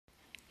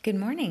Good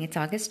morning. It's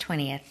August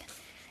 20th.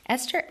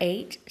 Esther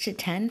 8 to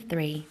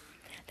 10:3.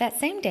 That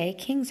same day,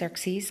 King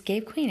Xerxes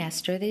gave Queen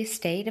Esther the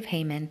estate of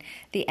Haman,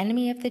 the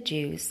enemy of the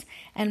Jews,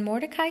 and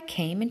Mordecai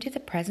came into the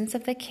presence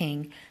of the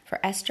king,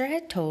 for Esther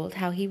had told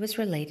how he was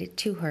related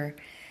to her.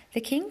 The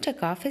king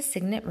took off his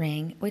signet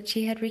ring, which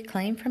he had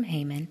reclaimed from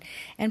Haman,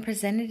 and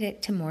presented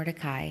it to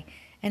Mordecai,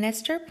 and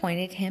Esther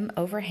appointed him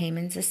over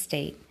Haman's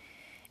estate.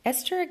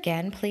 Esther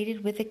again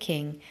pleaded with the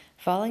king,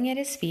 falling at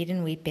his feet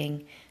and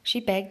weeping. She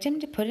begged him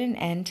to put an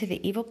end to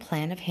the evil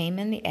plan of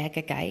Haman the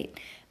Agagite,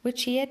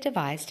 which he had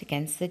devised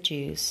against the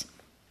Jews.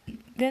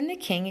 Then the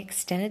king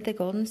extended the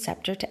golden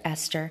scepter to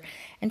Esther,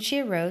 and she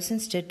arose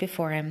and stood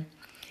before him.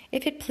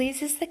 "If it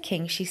pleases the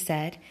king," she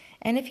said,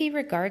 "and if he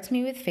regards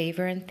me with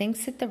favor and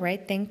thinks it the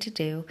right thing to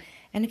do,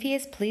 and if he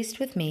is pleased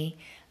with me,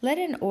 let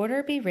an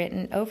order be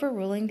written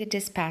overruling the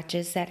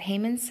dispatches that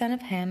Haman son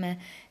of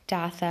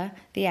Hammedatha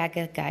the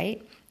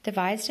Agagite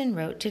devised and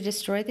wrote to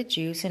destroy the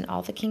Jews in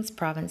all the king's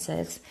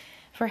provinces.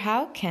 For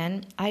how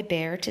can I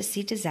bear to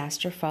see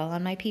disaster fall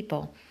on my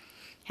people?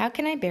 How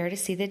can I bear to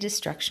see the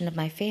destruction of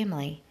my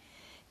family?"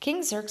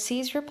 King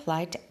Xerxes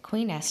replied to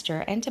Queen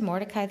Esther and to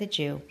Mordecai the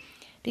Jew,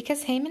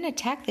 "Because Haman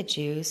attacked the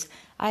Jews,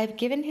 I have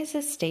given his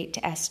estate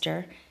to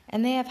Esther,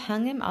 and they have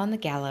hung him on the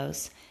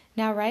gallows.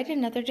 Now write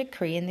another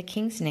decree in the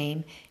king's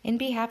name in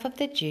behalf of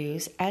the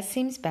Jews, as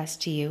seems best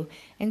to you,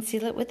 and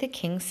seal it with the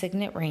king's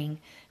signet ring,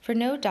 for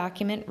no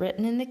document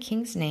written in the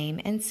king's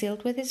name and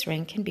sealed with his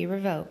ring can be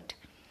revoked."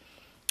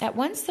 At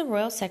once the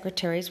royal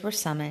secretaries were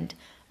summoned.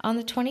 On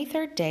the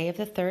 23rd day of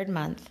the third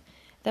month,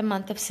 the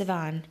month of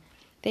Sivan,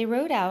 they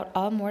wrote out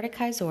all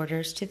Mordecai's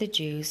orders to the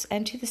Jews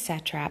and to the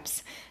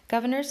satraps,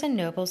 governors and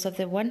nobles of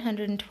the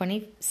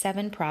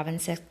 127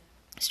 provinces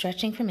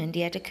stretching from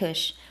India to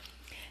Cush.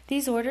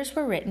 These orders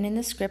were written in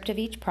the script of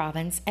each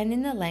province and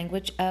in the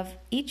language of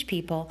each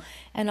people,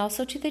 and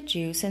also to the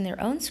Jews in their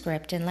own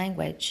script and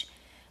language.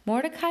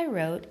 Mordecai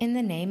wrote in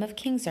the name of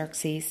King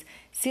Xerxes,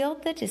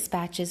 sealed the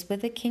dispatches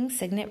with the king's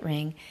signet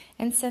ring,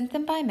 and sent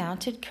them by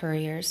mounted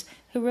couriers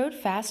who rode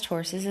fast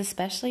horses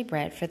especially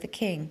bred for the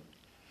king.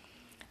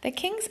 The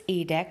king's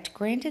edict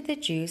granted the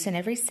Jews in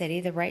every city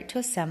the right to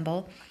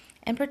assemble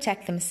and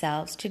protect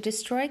themselves, to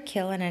destroy,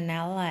 kill, and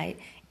annihilate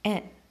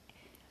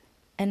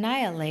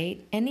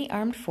any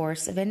armed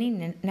force of any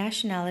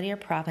nationality or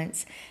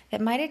province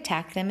that might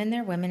attack them and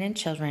their women and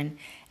children,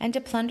 and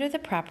to plunder the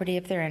property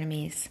of their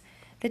enemies.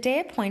 The day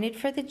appointed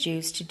for the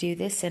Jews to do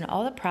this in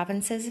all the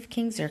provinces of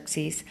King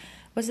Xerxes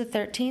was the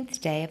 13th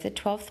day of the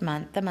 12th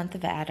month, the month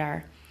of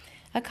Adar.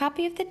 A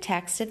copy of the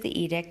text of the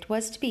edict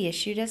was to be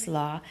issued as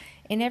law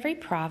in every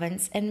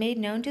province and made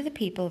known to the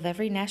people of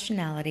every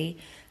nationality,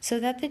 so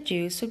that the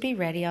Jews would be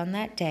ready on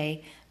that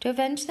day to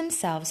avenge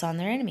themselves on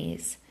their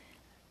enemies.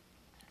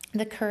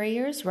 The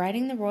couriers,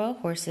 riding the royal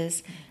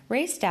horses,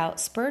 raced out,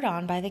 spurred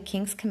on by the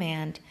king's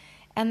command,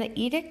 and the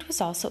edict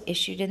was also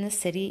issued in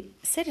the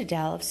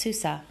citadel of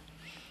Susa.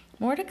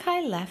 Mordecai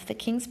left the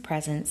king's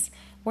presence,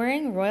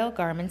 wearing royal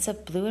garments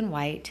of blue and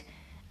white,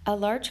 a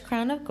large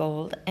crown of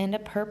gold, and a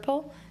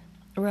purple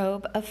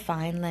robe of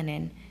fine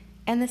linen,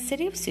 and the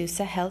city of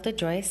Susa held a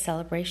joyous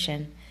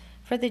celebration.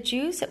 For the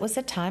Jews it was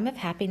a time of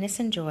happiness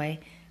and joy,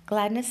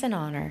 gladness and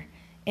honor.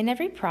 In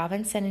every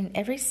province and in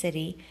every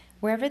city,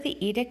 wherever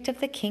the edict of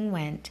the king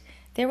went,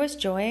 there was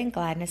joy and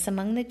gladness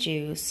among the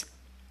Jews,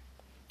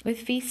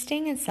 with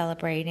feasting and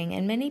celebrating,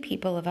 and many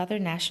people of other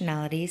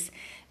nationalities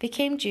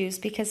became Jews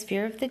because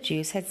fear of the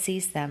Jews had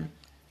seized them.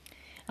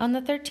 On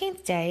the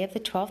 13th day of the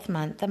 12th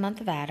month, the month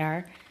of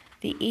Adar,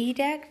 the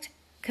edict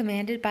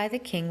commanded by the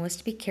king was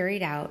to be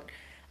carried out.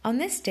 On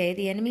this day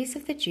the enemies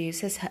of the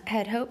Jews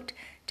had hoped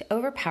to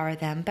overpower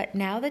them, but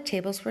now the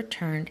tables were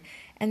turned,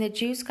 and the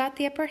Jews got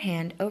the upper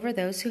hand over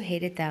those who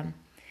hated them.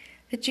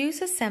 The Jews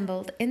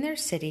assembled in their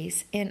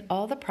cities in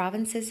all the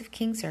provinces of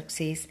King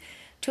Xerxes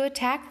to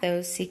attack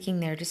those seeking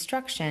their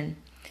destruction.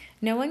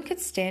 No one could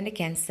stand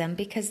against them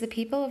because the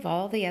people of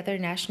all the other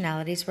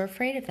nationalities were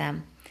afraid of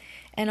them.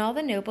 And all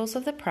the nobles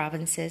of the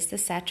provinces, the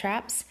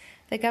satraps,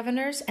 the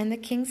governors, and the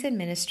king's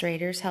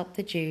administrators helped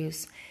the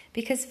Jews,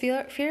 because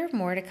fear of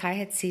Mordecai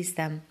had seized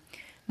them.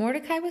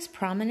 Mordecai was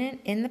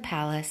prominent in the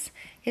palace.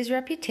 His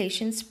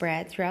reputation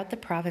spread throughout the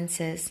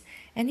provinces,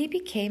 and he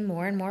became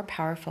more and more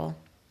powerful.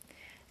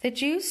 The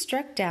Jews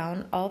struck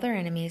down all their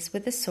enemies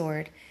with the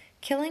sword,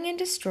 killing and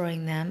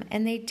destroying them,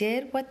 and they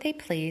did what they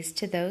pleased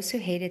to those who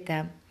hated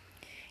them.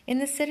 In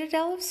the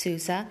citadel of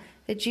Susa,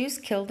 the Jews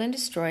killed and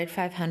destroyed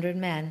 500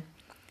 men.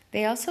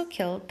 They also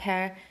killed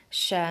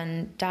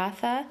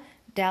Parshandatha,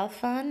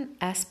 Dalphon,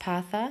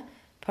 Aspatha,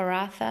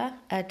 Paratha,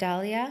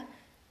 Adalia,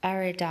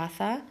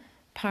 Aridatha,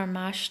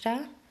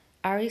 Parmashta,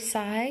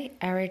 Arisai,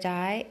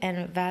 Aridai,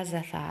 and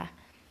Vazatha,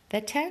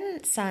 the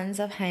 10 sons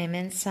of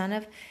Haman, son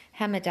of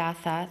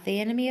Hammedatha, the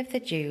enemy of the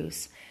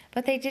Jews,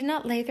 but they did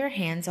not lay their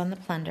hands on the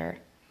plunder.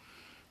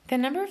 The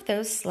number of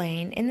those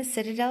slain in the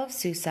citadel of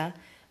Susa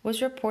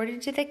was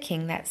reported to the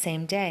king that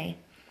same day.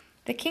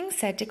 The king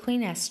said to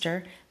Queen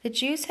Esther, "The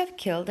Jews have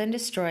killed and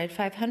destroyed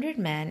 500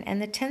 men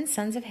and the 10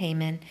 sons of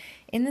Haman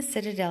in the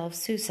citadel of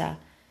Susa.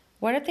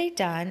 What have they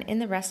done in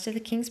the rest of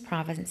the king's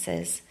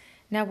provinces?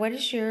 Now what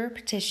is your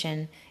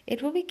petition?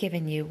 It will be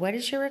given you. What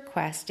is your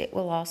request? It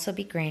will also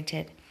be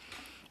granted.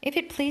 If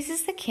it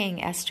pleases the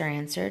king, Esther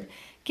answered,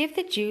 give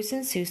the Jews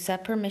in Susa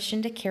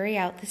permission to carry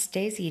out this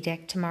day's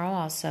edict tomorrow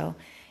also,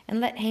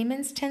 and let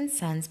Haman's 10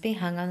 sons be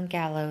hung on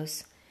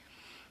gallows.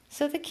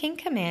 So the king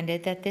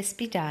commanded that this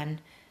be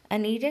done.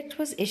 An edict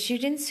was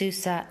issued in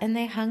Susa, and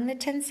they hung the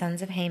 10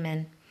 sons of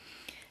Haman.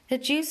 The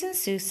Jews in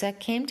Susa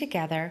came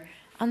together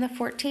on the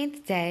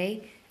 14th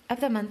day of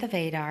the month of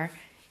Adar,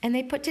 and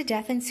they put to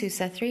death in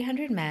Susa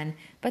 300 men,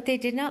 but they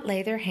did not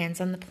lay their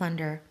hands on the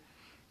plunder.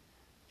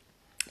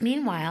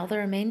 Meanwhile, the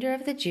remainder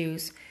of the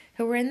Jews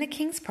who were in the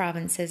king's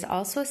provinces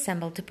also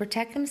assembled to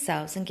protect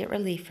themselves and get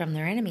relief from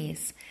their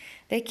enemies.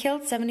 They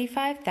killed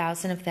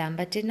 75,000 of them,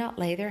 but did not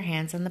lay their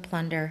hands on the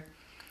plunder.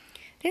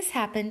 This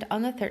happened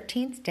on the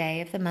 13th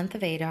day of the month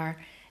of Adar,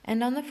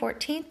 and on the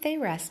 14th they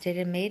rested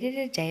and made it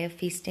a day of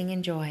feasting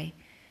and joy.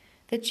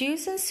 The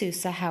Jews in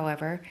Susa,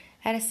 however,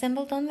 had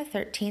assembled on the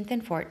 13th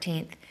and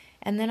 14th,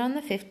 and then on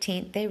the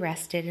 15th they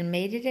rested and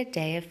made it a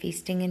day of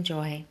feasting and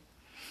joy.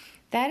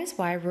 That is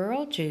why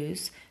rural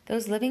Jews,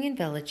 those living in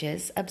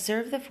villages,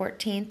 observe the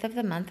 14th of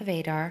the month of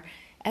Adar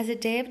as a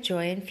day of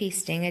joy and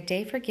feasting, a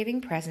day for giving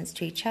presents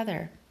to each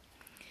other.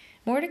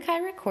 Mordecai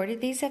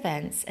recorded these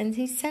events, and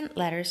he sent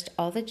letters to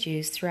all the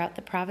Jews throughout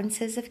the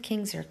provinces of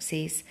King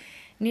Xerxes,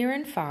 near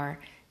and far,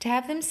 to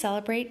have them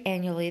celebrate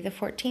annually the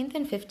 14th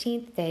and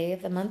 15th day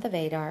of the month of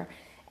Adar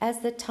as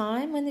the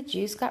time when the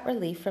Jews got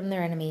relief from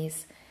their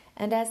enemies,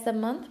 and as the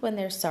month when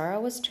their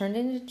sorrow was turned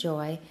into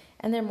joy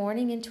and their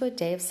mourning into a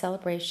day of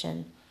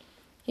celebration.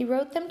 He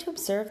wrote them to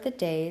observe the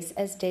days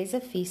as days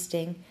of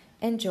feasting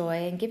and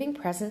joy and giving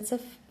presents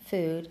of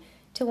food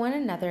to one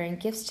another and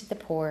gifts to the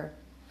poor.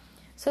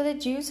 So the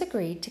Jews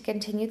agreed to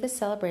continue the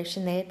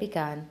celebration they had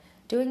begun,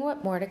 doing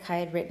what Mordecai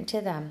had written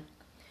to them.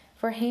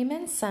 For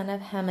Haman, son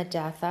of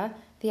Hammedatha,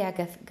 the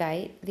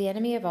Agagite, the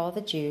enemy of all the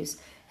Jews,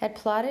 had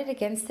plotted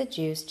against the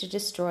Jews to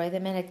destroy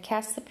them and had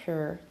cast the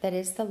pur, that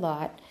is, the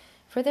lot,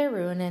 for their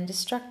ruin and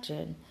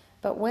destruction.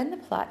 But when the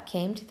plot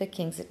came to the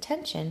king's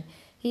attention,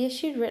 he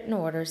issued written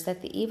orders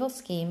that the evil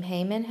scheme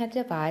Haman had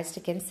devised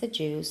against the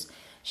Jews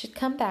should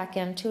come back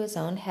unto his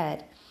own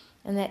head,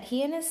 and that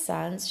he and his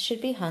sons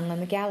should be hung on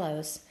the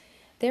gallows.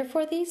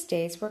 Therefore these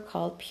days were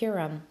called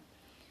Purim,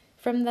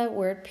 from the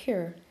word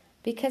pure.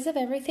 Because of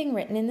everything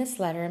written in this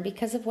letter, and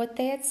because of what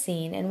they had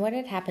seen and what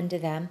had happened to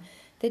them,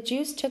 the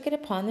Jews took it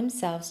upon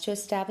themselves to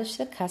establish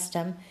the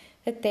custom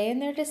that they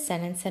and their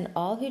descendants and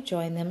all who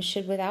join them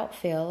should without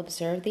fail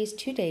observe these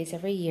 2 days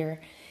every year,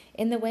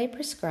 in the way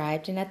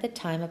prescribed and at the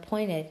time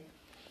appointed.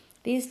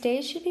 These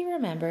days should be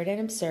remembered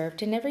and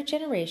observed in every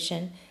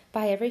generation,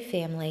 by every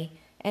family,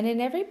 and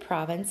in every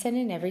province and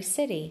in every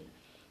city.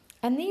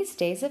 And these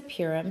days of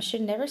Purim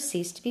should never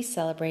cease to be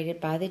celebrated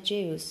by the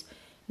Jews,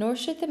 nor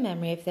should the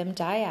memory of them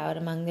die out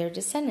among their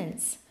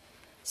descendants.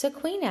 So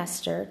Queen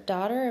Esther,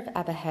 daughter of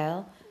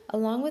Abihail,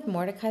 along with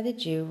Mordecai the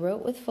Jew,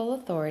 wrote with full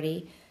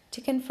authority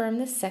to confirm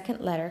the second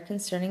letter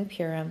concerning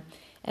Purim,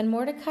 and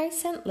Mordecai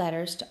sent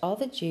letters to all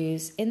the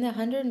Jews in the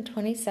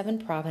 127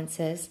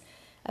 provinces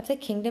of the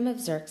kingdom of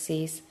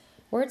Xerxes,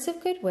 words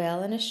of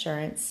goodwill and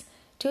assurance,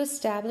 to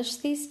establish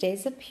these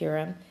days of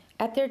Purim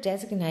at their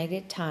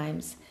designated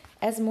times,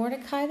 as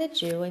Mordecai the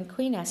Jew and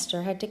Queen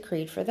Esther had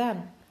decreed for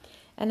them,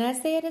 and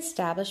as they had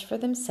established for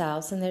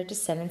themselves and their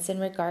descendants in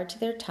regard to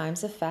their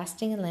times of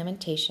fasting and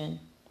lamentation.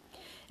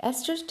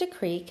 Esther's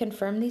decree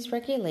confirmed these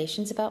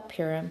regulations about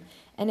Purim,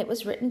 and it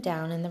was written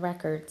down in the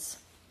records.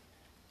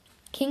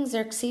 King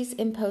Xerxes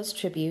imposed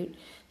tribute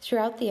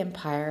throughout the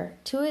empire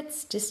to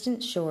its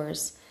distant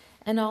shores,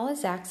 and all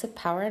his acts of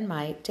power and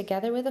might,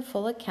 together with a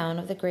full account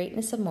of the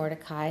greatness of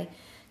Mordecai,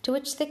 to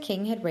which the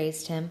king had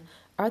raised him,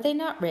 are they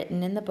not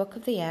written in the book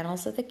of the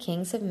annals of the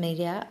kings of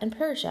Media and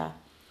Persia?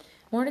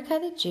 Mordecai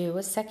the Jew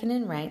was second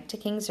in rank to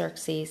King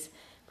Xerxes,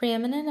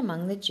 preeminent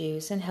among the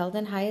Jews, and held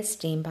in high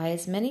esteem by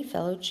his many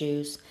fellow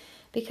Jews,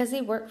 because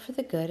he worked for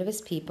the good of his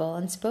people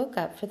and spoke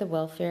up for the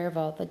welfare of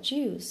all the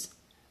Jews.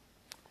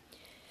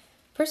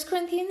 1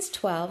 Corinthians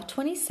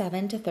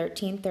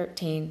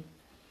 12:27-13:13.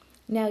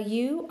 Now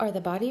you are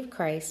the body of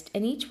Christ,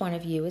 and each one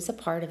of you is a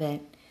part of it.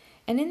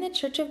 And in the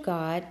church of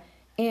God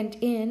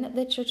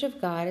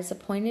is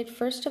appointed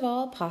first of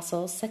all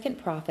apostles,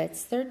 second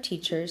prophets, third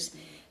teachers,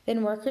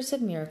 then workers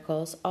of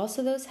miracles,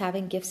 also those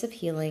having gifts of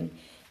healing,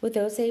 with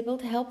those able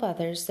to help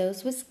others,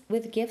 those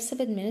with gifts of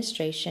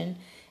administration,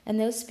 and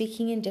those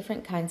speaking in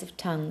different kinds of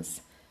tongues.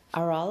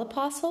 Are all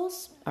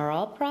apostles? Are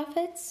all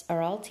prophets?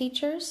 Are all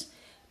teachers?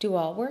 Do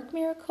all work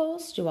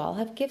miracles? Do all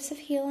have gifts of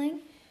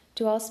healing?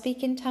 Do all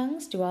speak in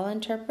tongues? Do all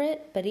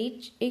interpret? But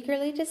each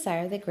eagerly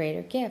desire the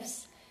greater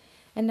gifts.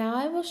 And now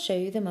I will show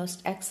you the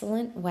most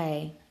excellent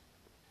way.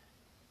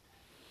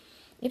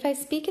 If I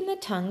speak in the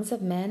tongues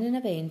of men and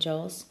of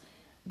angels,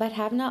 but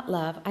have not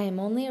love, I am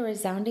only a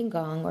resounding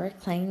gong or a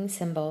clanging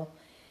cymbal.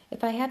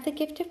 If I have the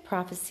gift of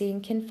prophecy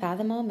and can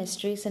fathom all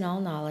mysteries and all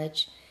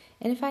knowledge,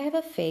 and if I have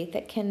a faith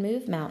that can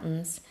move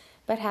mountains,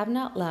 but have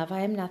not love,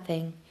 I am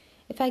nothing.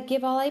 If I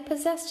give all I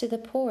possess to the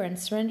poor and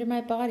surrender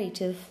my body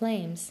to the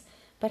flames,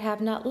 but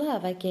have not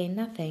love, I gain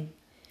nothing.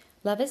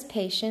 Love is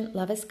patient,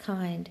 love is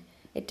kind.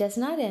 It does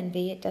not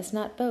envy, it does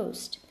not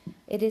boast.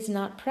 It is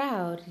not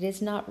proud, it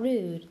is not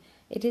rude.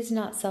 It is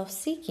not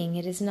self-seeking,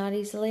 it is not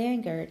easily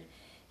angered.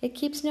 It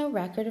keeps no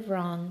record of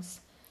wrongs.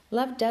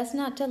 Love does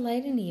not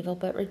delight in evil,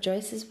 but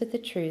rejoices with the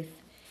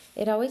truth.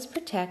 It always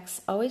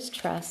protects, always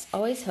trusts,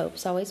 always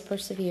hopes, always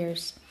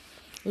perseveres.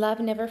 Love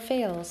never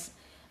fails,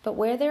 but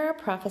where there are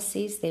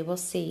prophecies, they will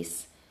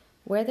cease.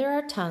 Where there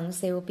are tongues,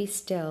 they will be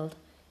stilled.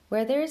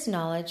 Where there is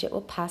knowledge, it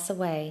will pass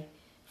away.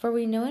 For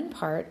we know in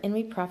part, and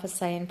we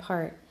prophesy in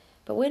part.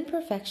 But when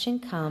perfection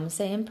comes,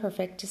 the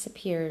imperfect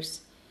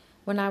disappears.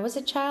 When I was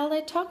a child,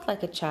 I talked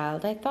like a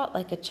child, I thought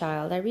like a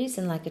child, I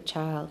reasoned like a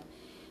child.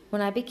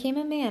 When I became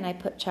a man, I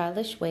put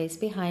childish ways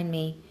behind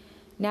me.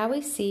 Now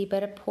we see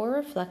but a poor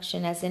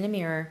reflection as in a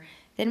mirror,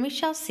 then we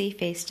shall see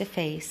face to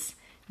face.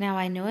 Now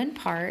I know in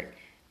part,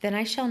 then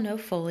I shall know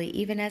fully,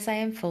 even as I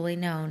am fully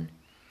known.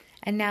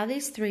 And now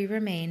these three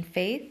remain,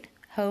 faith,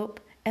 hope,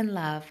 and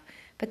love,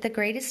 but the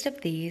greatest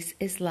of these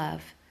is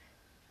love.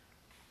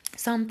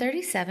 Psalm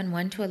 37,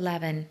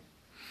 1-11.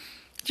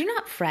 Do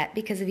not fret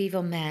because of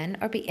evil men,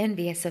 or be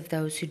envious of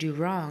those who do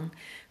wrong,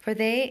 for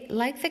they,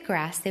 like the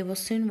grass, they will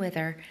soon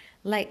wither,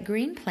 like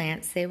green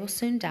plants, they will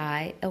soon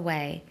die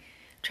away.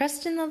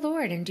 Trust in the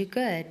Lord and do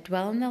good,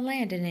 dwell in the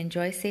land and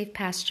enjoy safe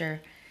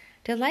pasture.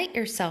 Delight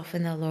yourself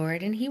in the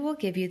Lord, and he will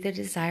give you the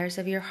desires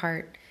of your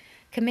heart.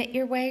 Commit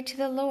your way to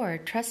the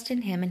Lord, trust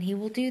in him, and he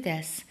will do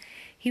this.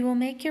 He will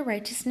make your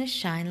righteousness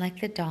shine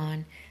like the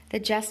dawn, the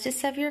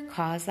justice of your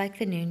cause like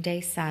the noonday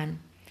sun.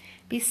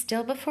 Be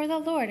still before the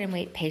Lord and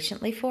wait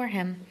patiently for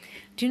him.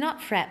 Do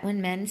not fret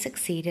when men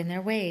succeed in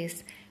their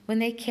ways, when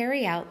they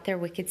carry out their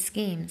wicked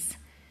schemes.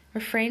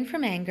 Refrain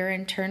from anger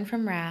and turn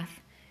from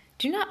wrath.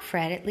 Do not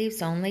fret, it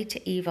leads only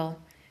to evil.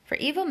 For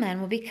evil men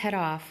will be cut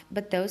off,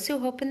 but those who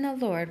hope in the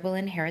Lord will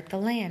inherit the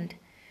land.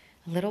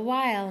 A little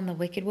while, and the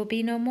wicked will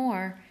be no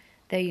more.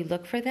 Though you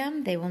look for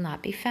them, they will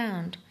not be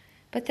found.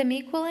 But the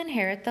meek will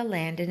inherit the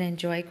land and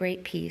enjoy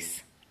great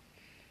peace.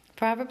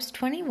 Proverbs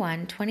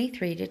 21,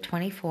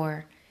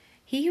 23-24.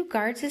 He who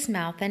guards his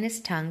mouth and his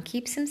tongue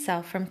keeps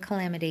himself from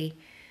calamity.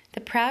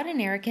 The proud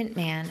and arrogant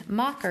man,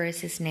 mocker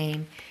is his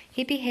name.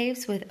 He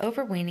behaves with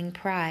overweening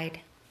pride.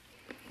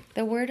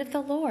 The word of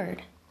the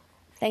Lord.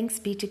 Thanks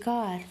be to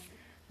God.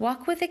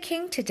 Walk with the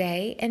King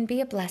today and be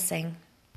a blessing.